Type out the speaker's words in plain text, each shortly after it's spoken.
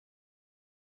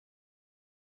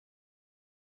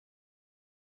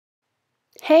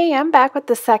Hey, I'm back with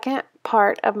the second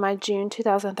part of my June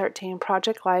 2013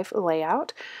 Project Life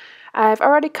layout. I've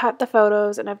already cut the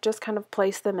photos and I've just kind of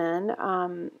placed them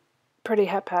in pretty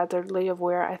haphazardly of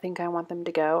where I think I want them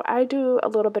to go. I do a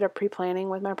little bit of pre-planning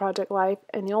with my Project Life,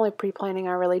 and the only pre-planning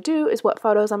I really do is what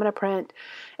photos I'm going to print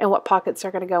and what pockets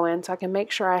they're going to go in, so I can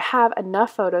make sure I have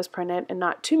enough photos printed and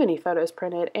not too many photos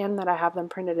printed, and that I have them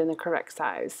printed in the correct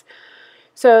size.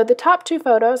 So the top two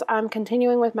photos, I'm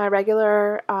continuing with my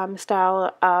regular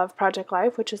style of Project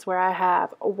Life, which is where I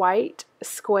have white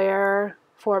square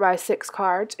 4x6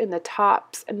 cards in the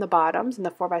tops and the bottoms in the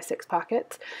 4x6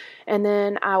 pockets, and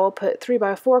then I will put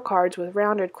 3x4 cards with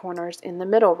rounded corners in the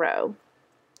middle row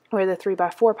where the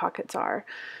 3x4 pockets are.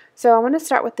 So I want to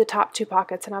start with the top two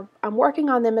pockets, and I'm working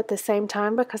on them at the same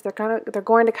time because they're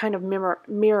going to kind of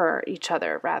mirror each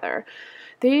other rather.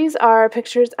 These are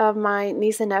pictures of my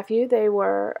niece and nephew. They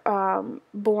were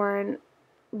born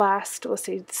last,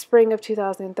 spring of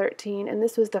 2013, and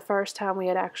this was the first time we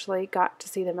had actually got to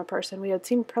see them in person. We had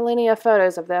seen plenty of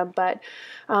photos of them, but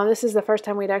this is the first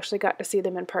time we'd actually got to see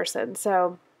them in person.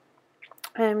 So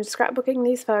I'm scrapbooking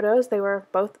these photos. They were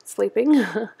both sleeping,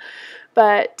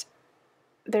 but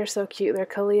they're so cute. They're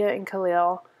Kalia and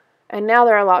Khalil. And now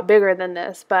they're a lot bigger than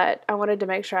this, but I wanted to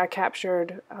make sure I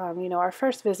captured, our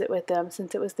first visit with them,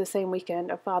 since it was the same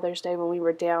weekend of Father's Day when we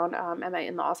were down at my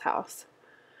in-laws' house.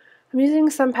 I'm using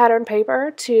some pattern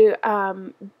paper to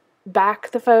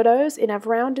back the photos, and I've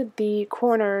rounded the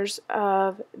corners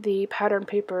of the pattern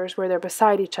papers where they're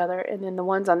beside each other, and then the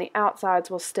ones on the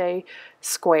outsides will stay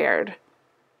squared.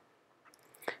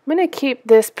 I'm going to keep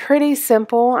this pretty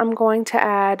simple. I'm going to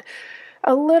add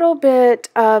a little bit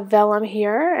of vellum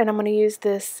here, and I'm going to use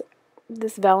this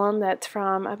vellum that's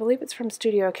from, I believe it's from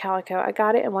Studio Calico. I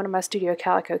got it in one of my Studio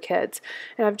Calico kits,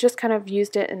 and I've just kind of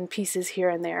used it in pieces here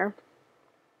and there.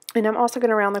 And I'm also going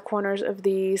to round the corners of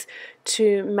these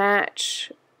to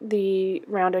match the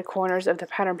rounded corners of the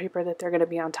pattern paper that they're going to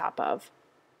be on top of.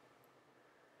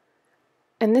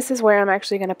 And this is where I'm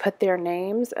actually going to put their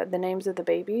names, the names of the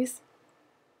babies.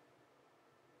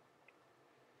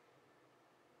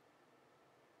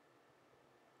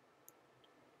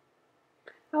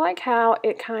 I like how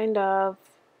it kind of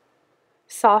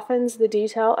softens the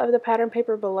detail of the pattern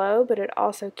paper below, but it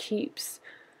also keeps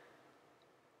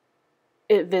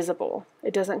it visible.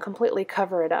 It doesn't completely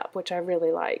cover it up, which I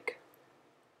really like.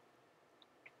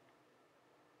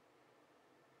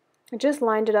 I just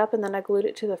lined it up and then I glued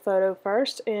it to the photo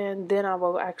first, and then I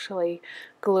will actually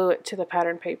glue it to the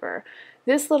pattern paper.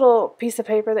 This little piece of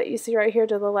paper that you see right here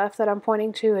to the left that I'm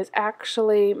pointing to is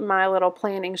actually my little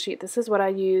planning sheet. This is what I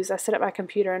use. I sit at my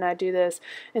computer and I do this,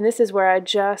 and this is where I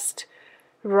just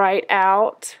write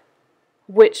out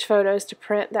which photos to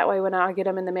print. That way when I get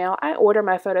them in the mail, I order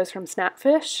my photos from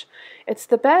Snapfish. It's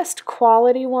the best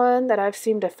quality one that I've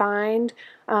seemed to find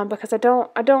because I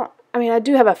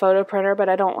do have a photo printer, but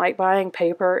I don't like buying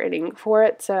paper and ink for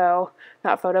it, so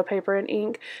not photo paper and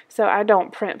ink, so I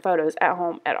don't print photos at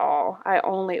home at all. I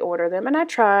only order them, and I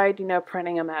tried,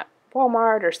 printing them at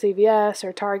Walmart or CVS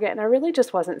or Target, and I really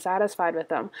just wasn't satisfied with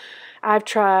them. I've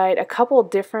tried a couple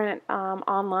different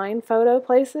online photo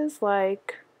places,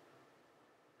 like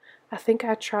I think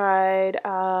I tried,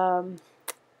 oh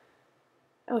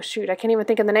shoot, I can't even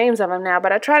think of the names of them now,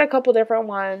 but I tried a couple different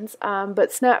ones,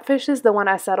 but Snapfish is the one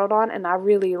I settled on, and I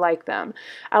really like them.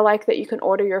 I like that you can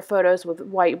order your photos with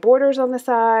white borders on the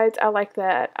sides. I like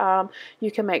that you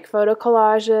can make photo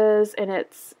collages, and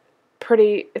it's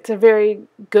a very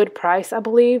good price, I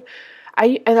believe.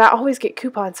 I always get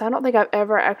coupons, so I don't think I've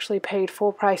ever actually paid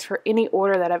full price for any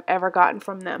order that I've ever gotten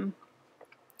from them.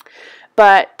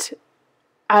 But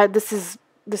this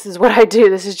is what I do.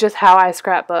 This is just how I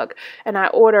scrapbook, and I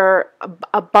order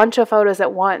a bunch of photos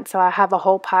at once, so I have a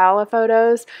whole pile of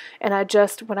photos, and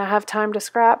when I have time to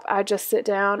scrap, I just sit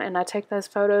down and I take those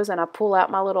photos and I pull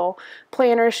out my little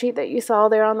planner sheet that you saw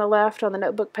there on the left on the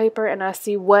notebook paper, and I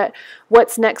see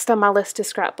what's next on my list to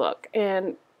scrapbook.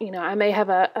 And I may have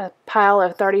a pile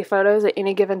of 30 photos at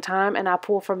any given time, and I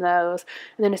pull from those.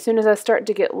 And then as soon as I start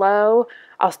to get low,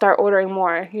 I'll start ordering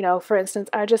more. For instance,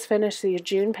 I just finished these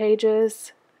June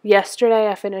pages. Yesterday,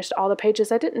 I finished all the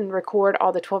pages. I didn't record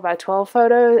all the 12x12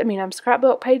 photos,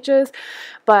 scrapbook pages,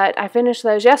 but I finished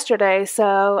those yesterday,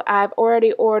 so I've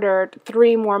already ordered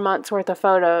 3 more months worth of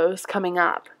photos coming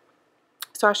up.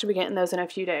 So I should be getting those in a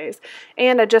few days.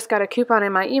 And I just got a coupon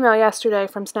in my email yesterday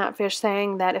from Snapfish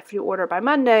saying that if you order by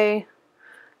Monday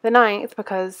the 9th,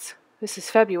 because this is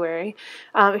February,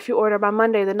 if you order by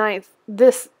Monday the 9th,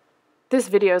 this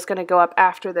video is going to go up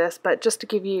after this, but just to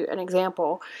give you an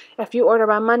example, if you order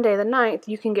by Monday the 9th,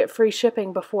 you can get free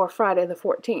shipping before Friday the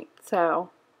 14th. So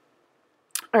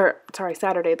or sorry,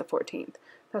 Saturday the 14th.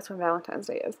 That's when Valentine's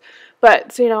Day is.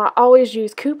 But, so, you know, I always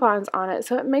use coupons on it,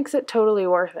 so it makes it totally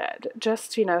worth it.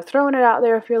 Just, you know, throwing it out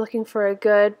there if you're looking for a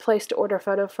good place to order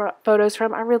photos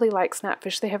from. I really like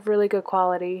Snapfish. They have really good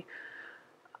quality.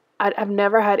 I've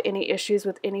never had any issues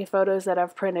with any photos that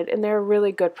I've printed, and they're a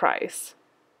really good price.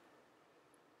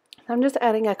 I'm just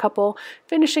adding a couple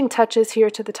finishing touches here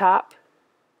to the top.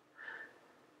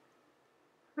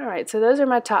 Alright, so those are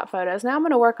my top photos. Now I'm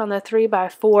going to work on the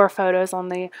 3x4 photos on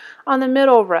the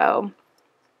middle row.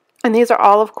 And these are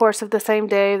all, of course, of the same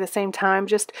day, the same time,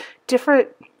 just different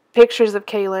pictures of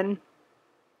Kaylin.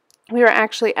 We were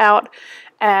actually out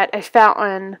at a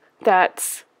fountain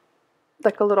that's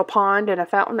like a little pond, and a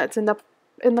fountain that's in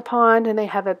the pond, and they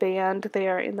have a band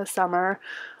there in the summer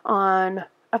on,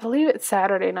 I believe it's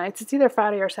Saturday nights. It's either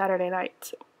Friday or Saturday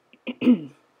nights.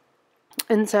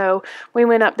 And so we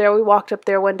went up there. We walked up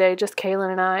there one day, just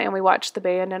Kaylin and I, and we watched the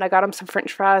band, and I got him some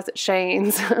French fries at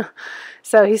Shane's.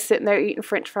 So he's sitting there eating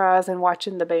French fries and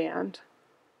watching the band.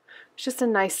 It's just a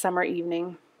nice summer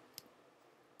evening.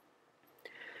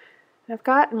 I've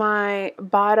got my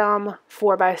bottom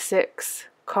 4x6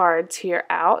 cards here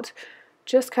out,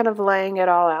 just kind of laying it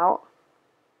all out.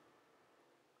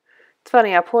 It's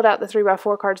funny, I pulled out the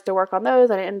 3x4 cards to work on those,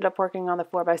 and I ended up working on the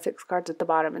 4x6 cards at the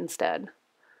bottom instead.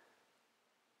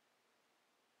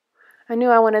 I knew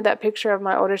I wanted that picture of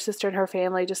my older sister and her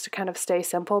family just to kind of stay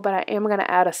simple, but I am going to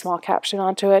add a small caption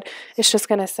onto it. It's just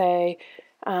going to say,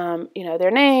 you know,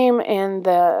 their name, and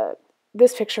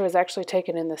this picture was actually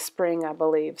taken in the spring, I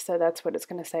believe, so that's what it's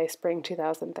going to say, spring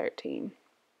 2013.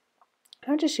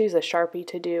 I'll just use a Sharpie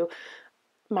to do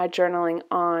my journaling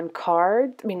on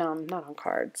cards. I mean, not on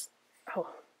cards. Oh,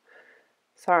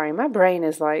 sorry, my brain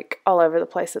is like all over the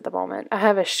place at the moment. I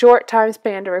have a short time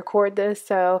span to record this,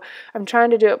 so I'm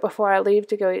trying to do it before I leave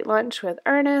to go eat lunch with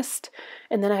Ernest,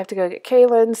 and then I have to go get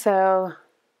Kaylin, so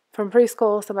from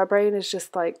preschool, so my brain is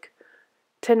just like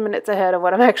 10 minutes ahead of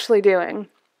what I'm actually doing.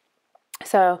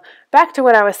 So back to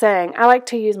what I was saying, I like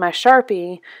to use my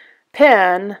Sharpie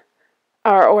pen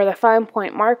or the fine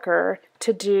point marker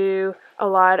to do a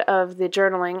lot of the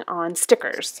journaling on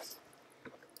stickers.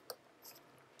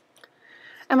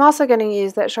 I'm also going to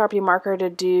use that Sharpie marker to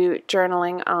do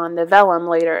journaling on the vellum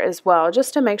later as well,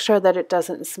 just to make sure that it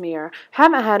doesn't smear.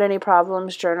 Haven't had any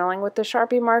problems journaling with the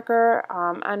Sharpie marker.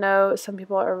 I know some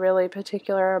people are really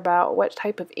particular about what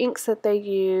type of inks that they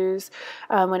use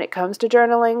when it comes to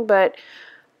journaling, but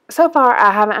so far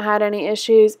I haven't had any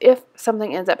issues. If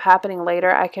something ends up happening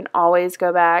later, I can always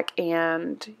go back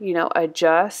and, you know,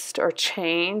 adjust or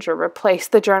change or replace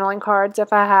the journaling cards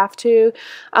if I have to.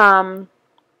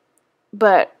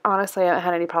 But honestly, I haven't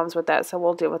had any problems with that, so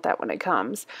we'll deal with that when it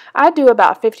comes. I do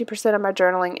about 50% of my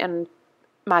journaling in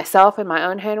myself in my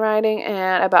own handwriting,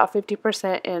 and about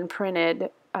 50% in printed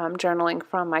journaling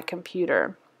from my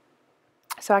computer.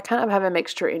 So I kind of have a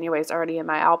mixture anyways already in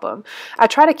my album. I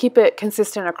try to keep it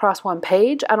consistent across one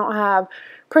page. I don't have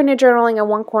printed journaling in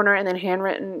one corner and then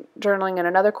handwritten journaling in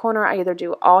another corner. I either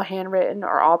do all handwritten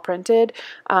or all printed,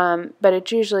 but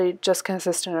it's usually just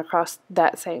consistent across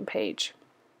that same page.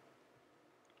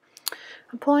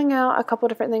 I'm pulling out a couple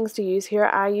different things to use here.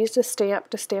 I used a stamp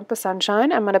to stamp a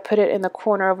sunshine. I'm going to put it in the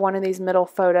corner of one of these middle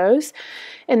photos.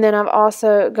 And then I'm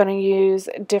also going to use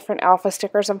different alpha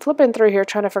stickers. I'm flipping through here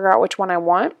trying to figure out which one I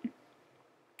want.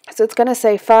 So it's going to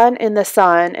say fun in the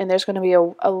sun, and there's going to be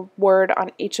a word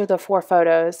on each of the 4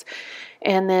 photos.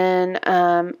 And then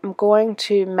I'm going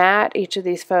to mat each of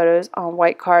these photos on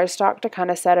white cardstock to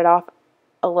kind of set it off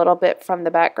a little bit from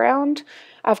the background.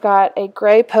 I've got a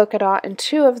gray polka dot in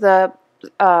two of the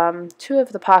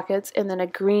pockets, and then a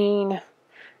green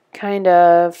kind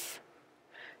of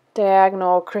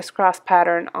diagonal crisscross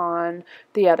pattern on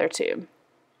the other 2.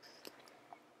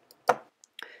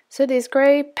 So these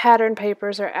gray pattern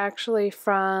papers are actually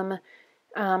from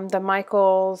the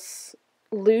Michaels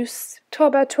loose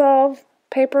 12x12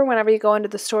 paper whenever you go into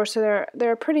the store, so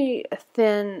they're pretty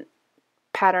thin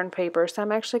pattern paper, so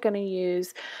I'm actually going to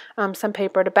use some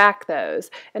paper to back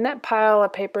those. And that pile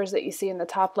of papers that you see in the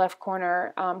top left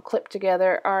corner clipped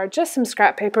together are just some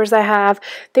scrap papers I have.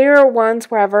 There are ones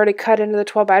where I've already cut into the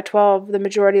 12x12. The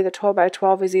majority of the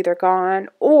 12x12 is either gone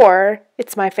or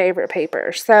it's my favorite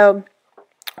paper. So,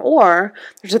 or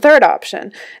there's a third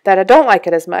option that I don't like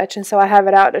it as much, and so I have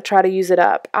it out to try to use it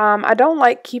up. I don't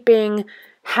like keeping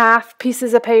half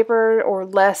pieces of paper or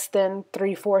less than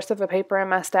 3/4 of a paper in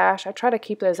my stash, I try to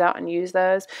keep those out and use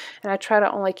those. And I try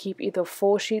to only keep either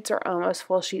full sheets or almost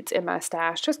full sheets in my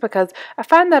stash, just because I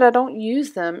find that I don't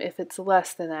use them if it's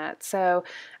less than that. So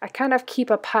I kind of keep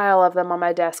a pile of them on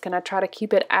my desk, and I try to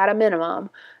keep it at a minimum,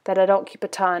 that I don't keep a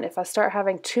ton. If I start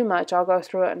having too much, I'll go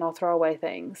through it and I'll throw away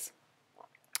things.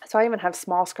 So I even have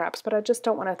small scraps, but I just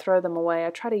don't want to throw them away. I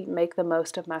try to make the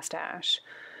most of my stash.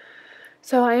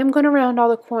 So I am going to round all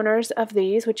the corners of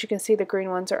these, which you can see the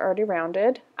green ones are already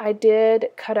rounded. I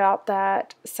did cut out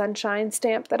that sunshine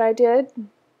stamp that I did,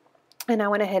 and I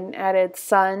went ahead and added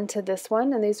sun to this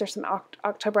one, and these are some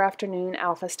October Afternoon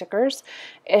Alpha stickers.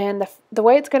 And the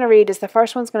way it's going to read is the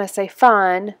first one's going to say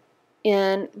fun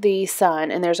in the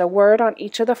sun, and there's a word on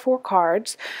each of the 4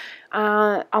 cards.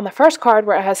 On the first card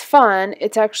where it has fun,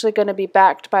 it's actually going to be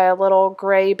backed by a little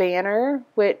gray banner,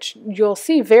 which you'll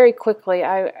see very quickly.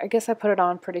 I guess I put it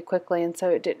on pretty quickly, and so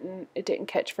it didn't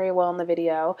catch very well in the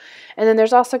video. And then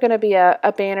there's also going to be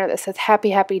a banner that says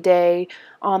Happy Happy Day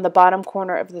on the bottom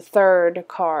corner of the 3rd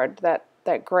card, that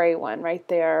gray one right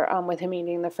there, with him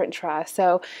eating the french fry.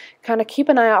 So kind of keep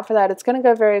an eye out for that. It's going to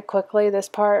go very quickly, this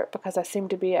part, because I seem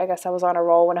to be, I guess I was on a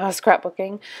roll when I was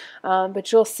scrapbooking.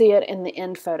 But you'll see it in the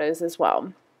end photos as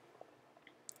well.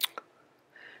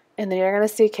 And then you're going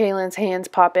to see Kaylin's hands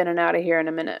pop in and out of here in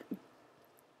a minute.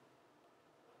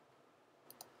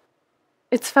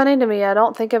 It's funny to me, I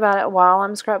don't think about it while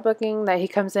I'm scrapbooking, that he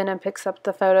comes in and picks up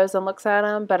the photos and looks at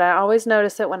them, but I always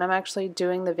notice it when I'm actually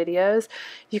doing the videos.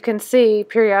 You can see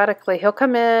periodically he'll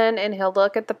come in and he'll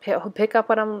look at he'll pick up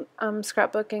what I'm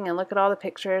scrapbooking and look at all the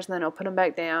pictures, and then he'll put them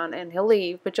back down and he'll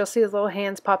leave, but you'll see his little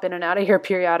hands pop in and out of here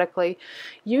periodically.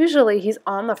 Usually he's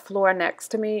on the floor next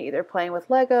to me, either playing with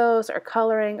Legos or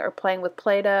coloring or playing with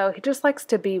Play-Doh. He just likes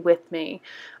to be with me.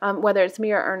 Whether it's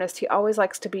me or Ernest, he always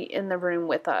likes to be in the room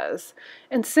with us.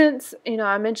 And since,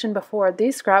 I mentioned before,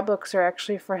 these scrapbooks are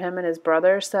actually for him and his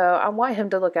brother, so I want him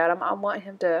to look at them. I want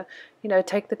him to,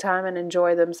 take the time and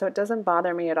enjoy them, so it doesn't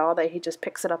bother me at all that he just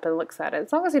picks it up and looks at it.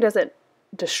 As long as he doesn't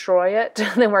destroy it,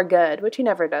 then we're good, which he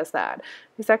never does that.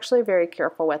 He's actually very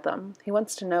careful with them. He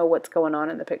wants to know what's going on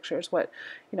in the pictures, what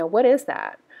is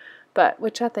that? But,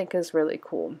 which I think is really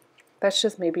cool. That's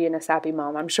just me being a sappy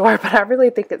mom, I'm sure, but I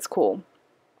really think it's cool.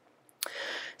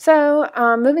 So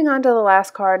moving on to the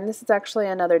last card, and this is actually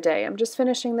another day. I'm just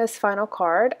finishing this final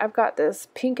card. I've got this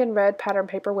pink and red pattern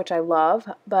paper, which I love,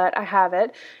 but I have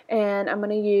it, and I'm going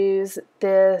to use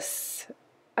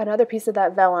another piece of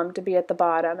that vellum to be at the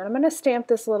bottom, and I'm going to stamp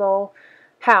this little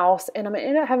house, and I'm going to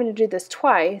end up having to do this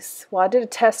twice. Well, I did a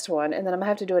test one, and then I'm going to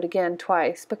have to do it again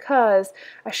twice, because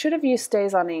I should have used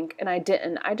StazOn ink, and I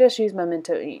didn't. I just used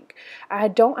Memento ink. I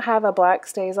don't have a black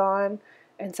StazOn,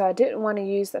 and so I didn't want to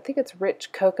use, I think it's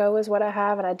Rich Cocoa is what I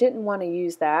have, and I didn't want to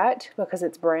use that because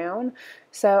it's brown.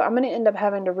 So I'm going to end up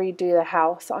having to redo the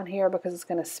house on here because it's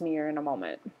going to smear in a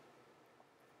moment.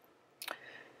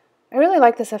 I really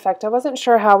like this effect. I wasn't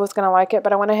sure how I was going to like it,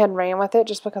 but I went ahead and ran with it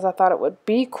just because I thought it would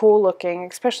be cool looking,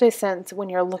 especially since when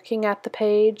you're looking at the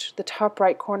page, the top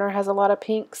right corner has a lot of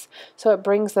pinks, so it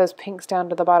brings those pinks down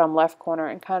to the bottom left corner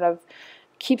and kind of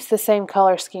keeps the same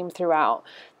color scheme throughout.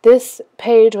 This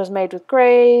page was made with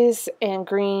grays and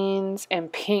greens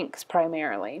and pinks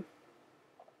primarily.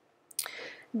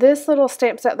 This little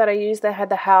stamp set that I used that had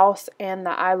the house and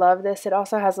the I love this, it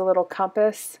also has a little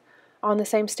compass on the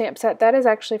same stamp set. That is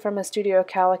actually from a Studio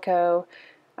Calico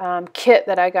kit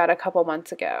that I got a couple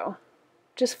months ago.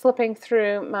 Just flipping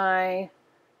through my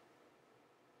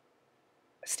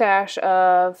stash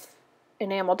of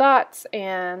enamel dots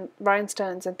and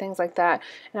rhinestones and things like that,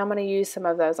 and I'm going to use some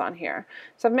of those on here.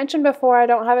 So I've mentioned before I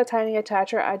don't have a tiny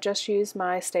attacher. I just use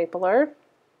my stapler,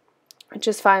 which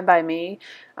is fine by me,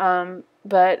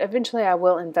 but eventually I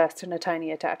will invest in a tiny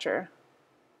attacher.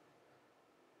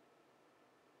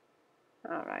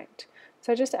 Alright,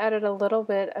 so I just added a little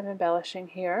bit of embellishing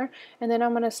here, and then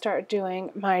I'm going to start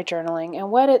doing my journaling.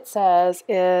 And what it says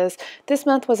is, this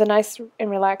month was a nice and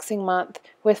relaxing month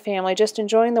with family, just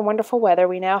enjoying the wonderful weather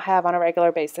we now have on a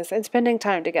regular basis and spending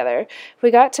time together.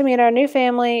 We got to meet our new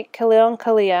family, Khalil and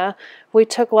Kalia. We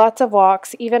took lots of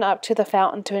walks, even up to the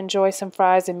fountain to enjoy some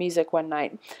fries and music one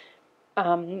night.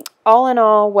 All in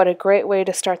all, what a great way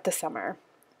to start the summer.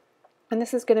 And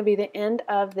this is going to be the end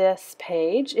of this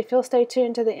page. If you'll stay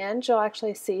tuned to the end, you'll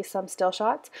actually see some still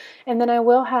shots. And then I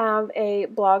will have a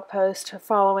blog post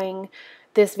following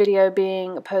this video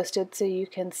being posted so you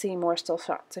can see more still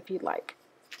shots if you'd like.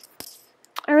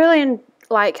 I really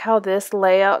like how this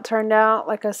layout turned out.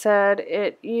 Like I said,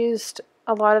 it used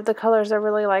A lot of the colors I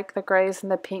really like, the grays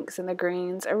and the pinks and the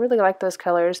greens. I really like those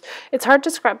colors. It's hard to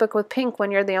scrapbook with pink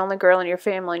when you're the only girl in your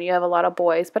family and you have a lot of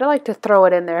boys, but I like to throw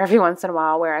it in there every once in a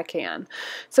while where I can.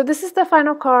 So this is the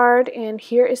final card, and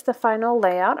here is the final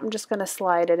layout. I'm just going to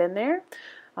slide it in there.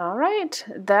 All right,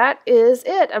 that is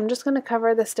it. I'm just going to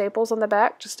cover the staples on the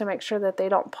back just to make sure that they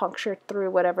don't puncture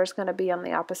through whatever's going to be on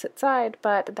the opposite side,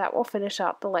 but that will finish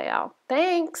out the layout.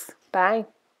 Thanks. Bye.